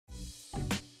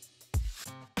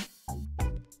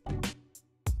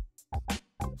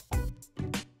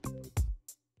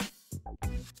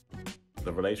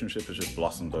the relationship has just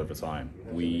blossomed over time.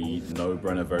 We know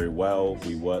Brenner very well,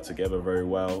 we work together very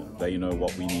well, they know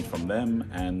what we need from them,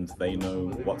 and they know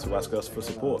what to ask us for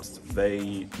support.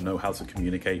 They know how to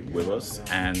communicate with us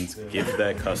and give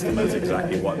their customers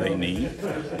exactly what they need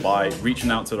by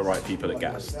reaching out to the right people at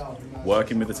GAST.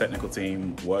 Working with the technical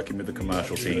team, working with the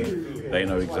commercial team, they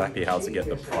know exactly how to get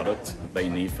the product they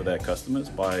need for their customers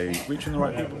by reaching the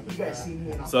right people.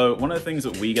 So one of the things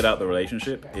that we get out of the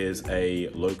relationship is a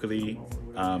locally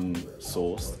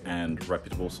sourced and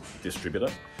reputable distributor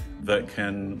that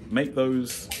can make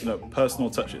those personal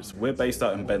touches. We're based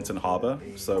out in Benton Harbor,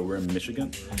 so we're in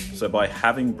Michigan. So by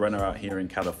having Brenner out here in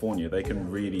California, they can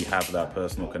really have that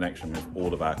personal connection with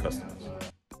all of our customers.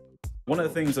 One of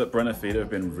the things that Brenner-Fiedler have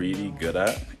been really good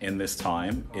at in this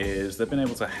time is they've been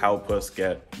able to help us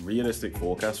get realistic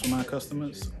forecasts from our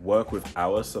customers, work with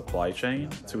our supply chain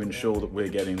to ensure that we're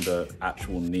getting the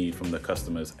actual need from the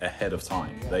customers ahead of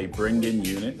time. They bring in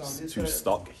units to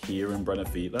stock here in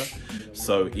Brenner-Fiedler.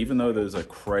 So even though there's a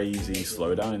crazy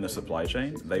slowdown in the supply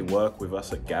chain, they work with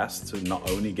us at GAST to not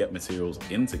only get materials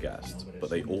into GAST,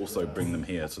 but they also bring them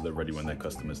here so they're ready when their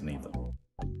customers need them.